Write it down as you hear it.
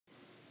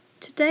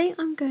today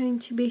I'm going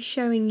to be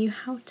showing you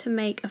how to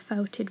make a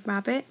felted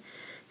rabbit.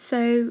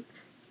 So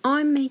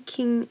I'm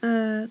making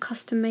a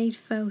custom-made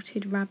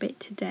felted rabbit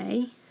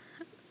today,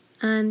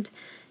 and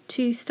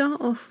to start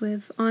off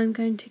with I'm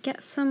going to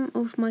get some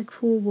of my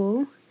core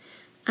wool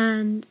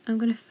and I'm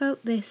going to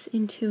felt this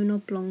into an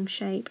oblong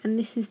shape, and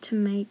this is to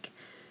make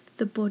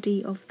the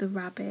body of the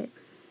rabbit.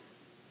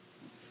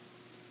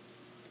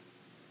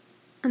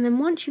 And then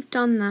once you've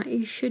done that,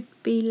 you should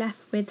be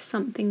left with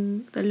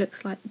something that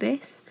looks like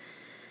this.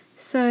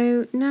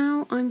 So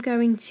now I'm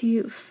going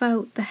to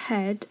felt the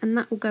head, and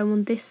that will go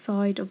on this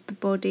side of the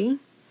body.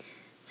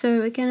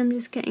 So again, I'm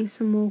just getting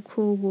some more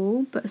core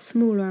wool, but a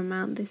smaller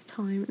amount this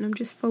time, and I'm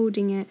just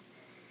folding it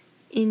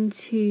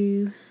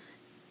into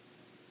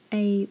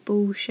a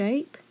ball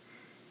shape,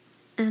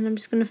 and I'm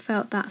just going to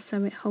felt that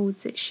so it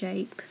holds its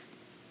shape.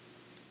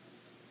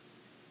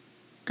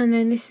 And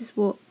then this is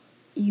what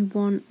you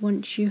want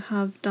once you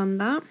have done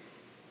that.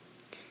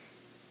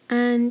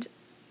 And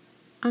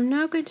I'm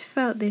now going to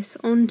felt this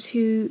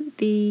onto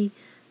the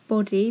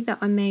body that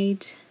I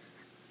made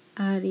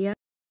earlier.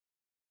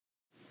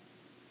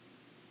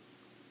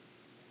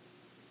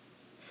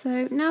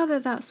 So now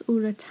that that's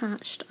all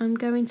attached, I'm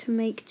going to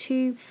make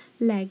two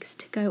legs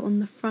to go on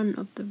the front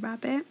of the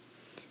rabbit.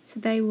 So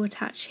they will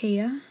attach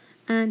here.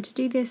 And to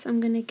do this, I'm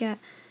going to get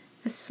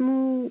a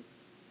small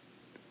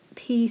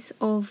piece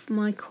of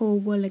my core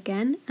wool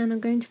again, and I'm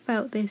going to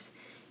felt this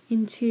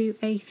into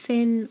a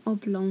thin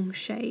oblong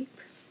shape.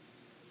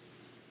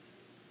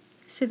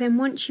 So then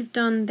once you've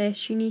done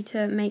this, you need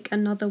to make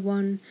another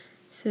one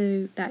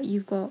so that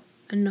you've got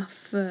enough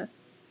for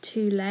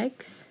two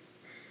legs.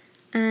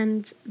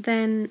 And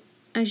then,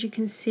 as you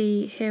can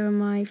see, here are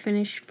my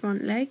finished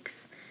front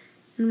legs.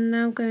 And I'm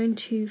now going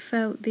to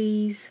felt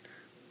these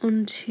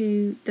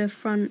onto the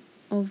front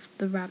of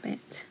the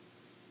rabbit.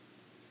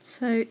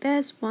 So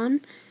there's one,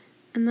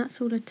 and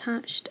that's all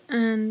attached,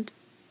 and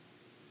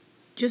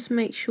just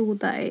make sure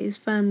that it is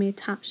firmly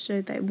attached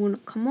so that it will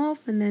not come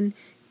off. And then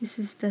this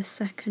is the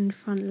second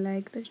front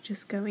leg that's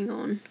just going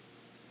on.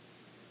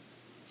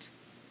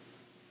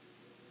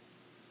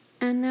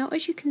 And now,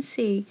 as you can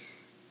see,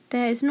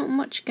 there is not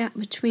much gap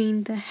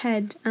between the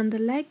head and the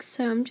legs,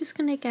 so I'm just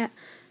going to get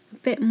a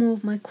bit more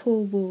of my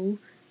core wool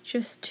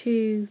just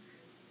to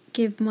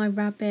give my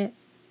rabbit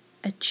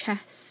a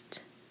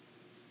chest.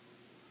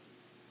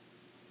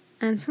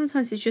 And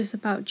sometimes it's just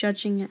about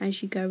judging it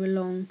as you go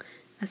along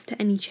as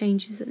to any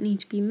changes that need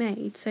to be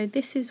made. So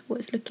this is what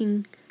it's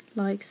looking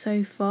like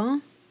so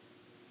far.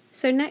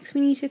 So next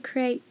we need to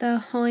create the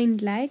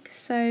hind leg.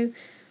 So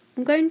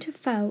I'm going to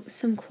felt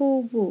some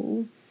core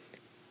wool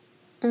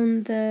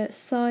on the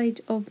side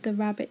of the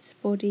rabbit's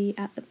body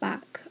at the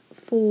back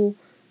for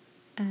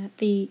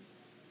the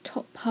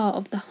top part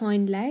of the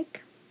hind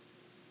leg.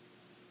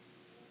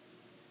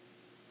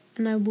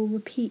 And I will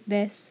repeat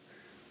this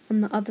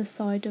on the other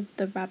side of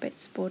the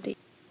rabbit's body.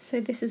 So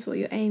this is what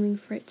you're aiming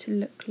for it to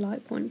look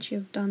like once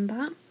you've done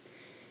that.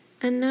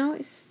 And now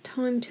it's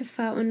time to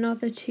felt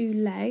another two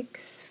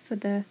legs for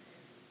the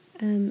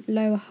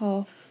lower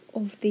half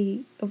of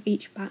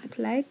each back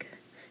leg.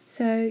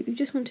 So you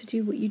just want to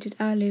do what you did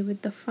earlier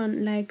with the front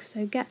leg.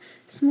 So get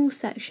a small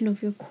section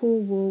of your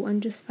core wool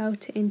and just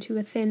felt it into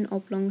a thin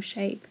oblong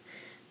shape,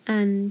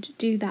 and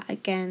do that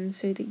again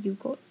so that you've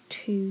got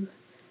two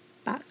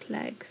back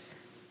legs.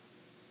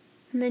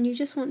 And then you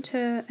just want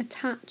to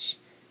attach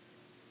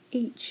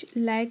each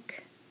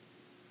leg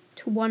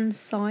to one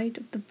side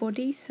of the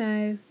body.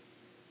 So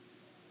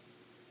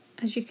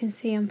as you can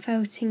see, I'm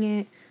felting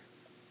it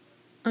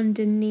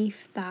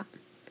underneath that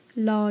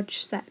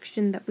large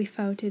section that we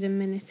felted a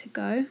minute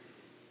ago.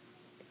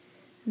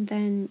 And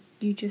then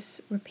you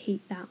just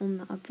repeat that on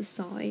the other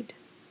side.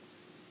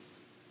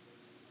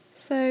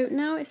 So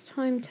now it's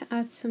time to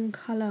add some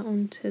colour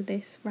onto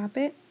this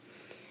rabbit.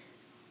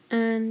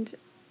 And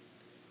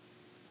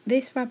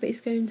this rabbit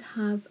is going to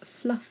have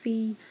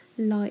fluffy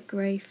light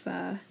grey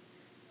fur.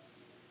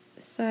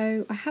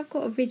 So I have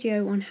got a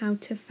video on how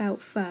to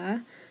felt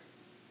fur,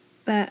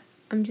 but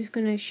I'm just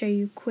going to show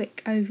you a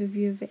quick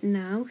overview of it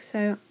now.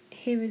 So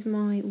here is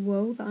my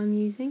wool that I'm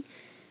using.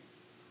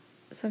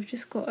 So I've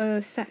just got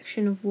a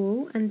section of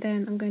wool, and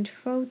then I'm going to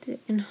fold it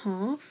in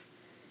half,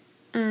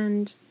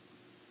 and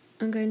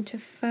I'm going to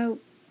felt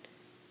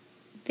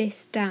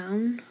this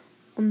down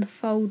on the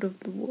fold of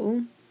the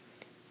wool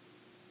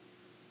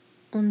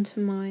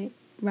onto my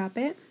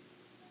rabbit.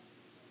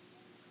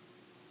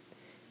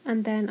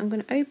 And then I'm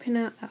going to open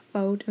out that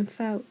fold and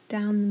felt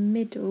down the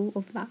middle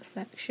of that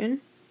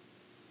section.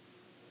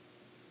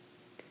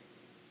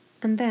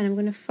 And then I'm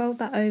going to fold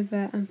that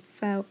over and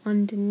felt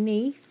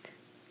underneath.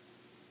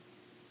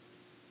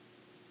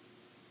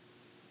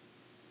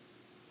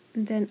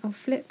 And then I'll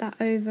flip that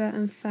over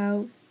and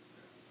felt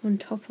on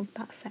top of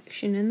that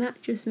section, and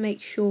that just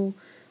makes sure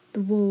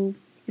the wool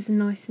is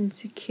nice and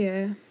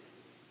secure.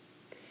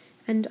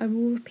 And I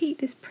will repeat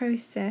this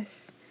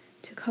process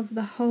to cover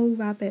the whole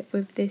rabbit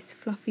with this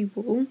fluffy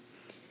wool.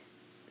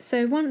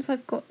 So once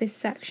I've got this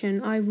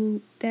section, I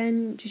will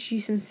then just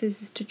use some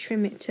scissors to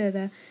trim it to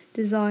the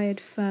desired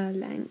fur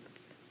length.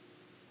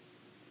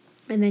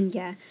 And then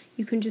yeah,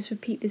 you can just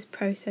repeat this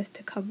process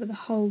to cover the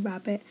whole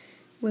rabbit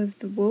with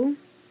the wool.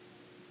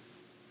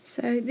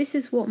 So this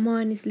is what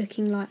mine is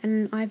looking like,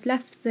 and I've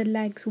left the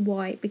legs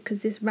white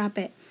because this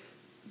rabbit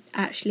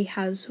actually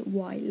has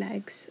white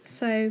legs.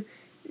 So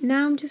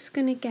now I'm just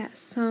going to get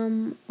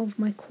some of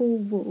my core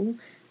wool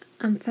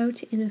and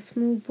felt it in a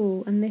small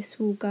ball, and this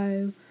will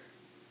go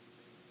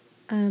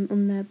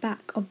on the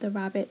back of the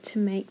rabbit to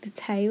make the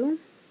tail.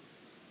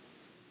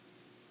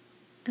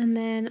 And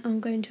then I'm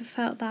going to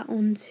felt that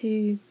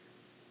onto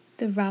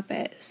the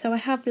rabbit. So I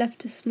have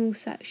left a small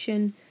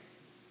section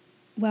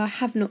where I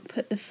have not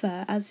put the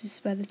fur, as this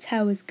is where the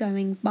tail is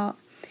going, but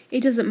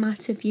it doesn't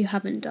matter if you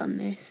haven't done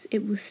this,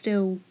 it will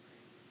still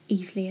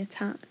easily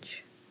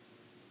attach.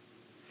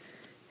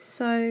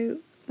 So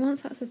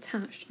once that's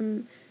attached,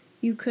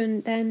 you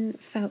can then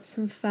felt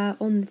some fur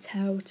on the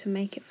tail to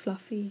make it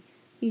fluffy,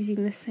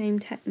 using the same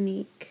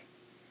technique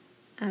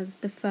as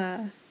the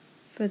fur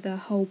for the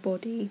whole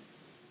body.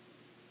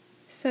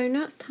 So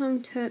now it's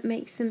time to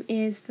make some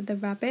ears for the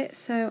rabbit.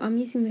 So I'm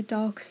using the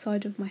darker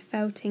side of my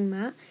felting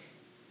mat,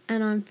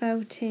 and I'm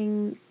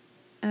felting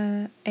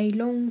a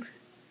long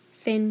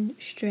thin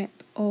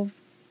strip of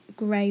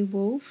grey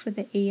wool for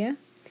the ear.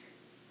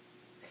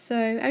 So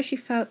as you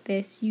felt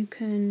this, you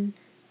can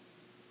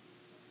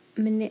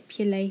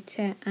manipulate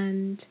it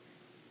and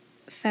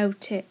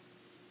felt it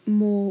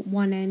more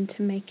one end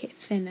to make it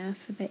thinner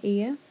for the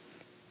ear.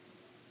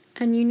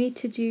 And you need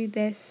to do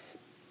this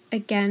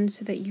again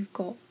so that you've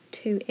got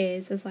 2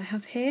 ears as I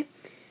have here.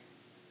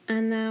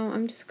 And now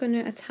I'm just going to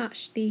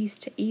attach these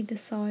to either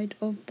side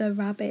of the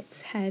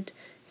rabbit's head.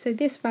 So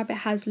this rabbit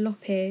has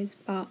lop ears,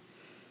 but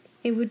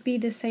it would be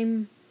a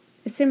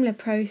similar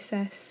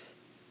process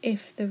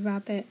if the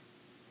rabbit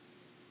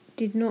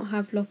did not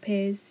have lop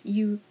ears.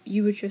 You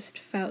would just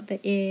felt the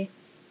ear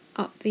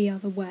up the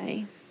other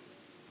way.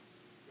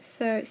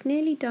 So it's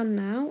nearly done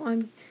now.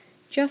 I'm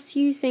just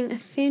using a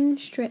thin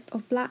strip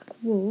of black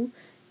wool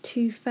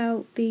to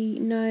felt the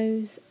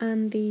nose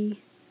and the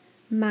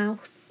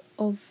mouth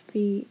of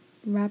the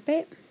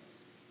rabbit.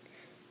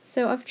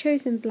 So I've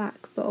chosen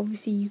black, but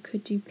obviously you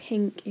could do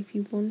pink if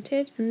you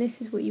wanted, and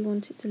this is what you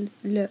want it to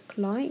look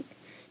like.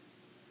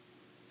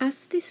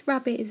 As this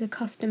rabbit is a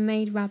custom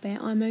made rabbit,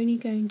 I'm only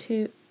going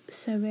to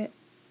sew it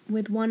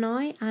with one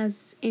eye,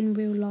 as in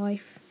real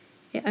life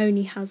it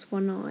only has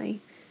one eye.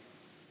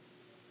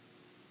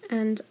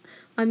 And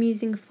I'm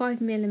using a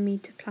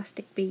 5mm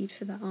plastic bead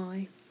for the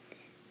eye.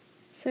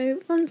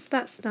 So once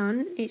that's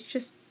done, it's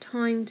just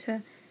time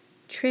to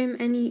trim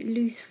any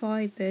loose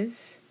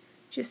fibres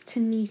just to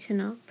neaten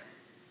up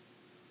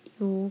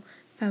your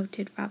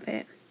felted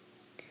rabbit.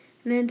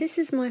 And then this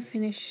is my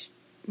finished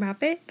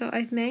rabbit that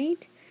I've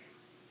made,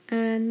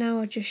 and now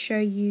I'll just show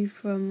you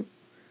from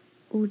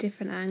all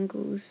different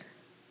angles.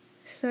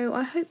 So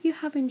I hope you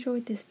have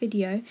enjoyed this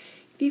video.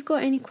 If you've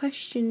got any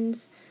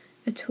questions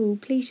at all,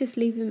 please just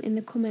leave them in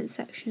the comment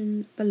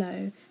section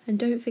below, and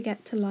don't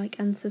forget to like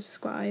and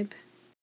subscribe.